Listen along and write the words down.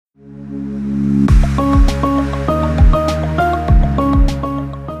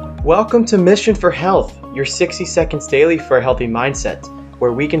Welcome to Mission for Health, your 60 seconds daily for a healthy mindset,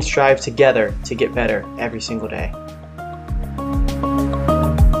 where we can strive together to get better every single day.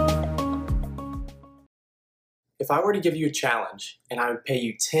 If I were to give you a challenge and I would pay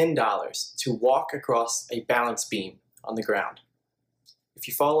you $10 to walk across a balance beam on the ground. If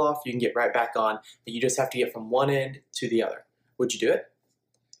you fall off, you can get right back on, but you just have to get from one end to the other. Would you do it?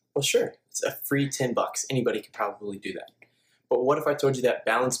 Well, sure. It's a free $10. Anybody could probably do that. But what if I told you that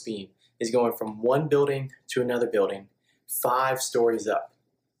balance beam is going from one building to another building, 5 stories up,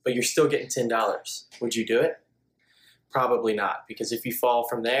 but you're still getting $10? Would you do it? Probably not, because if you fall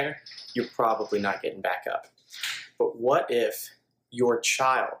from there, you're probably not getting back up. But what if your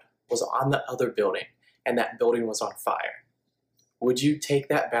child was on the other building and that building was on fire? Would you take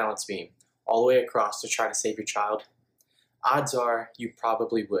that balance beam all the way across to try to save your child? Odds are you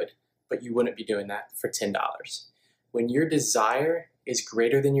probably would, but you wouldn't be doing that for $10. When your desire is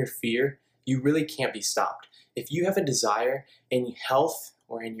greater than your fear, you really can't be stopped. If you have a desire in health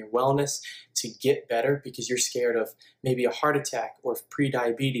or in your wellness to get better because you're scared of maybe a heart attack or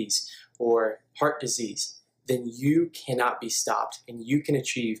prediabetes or heart disease, then you cannot be stopped and you can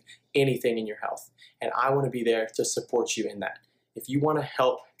achieve anything in your health. And I want to be there to support you in that. If you want to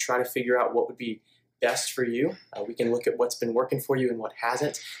help try to figure out what would be best for you, we can look at what's been working for you and what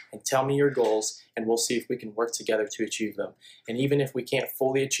hasn't, and tell me your goals, and we'll see if we can work together to achieve them. And even if we can't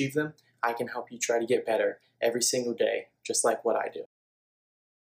fully achieve them, I can help you try to get better every single day, just like what I do.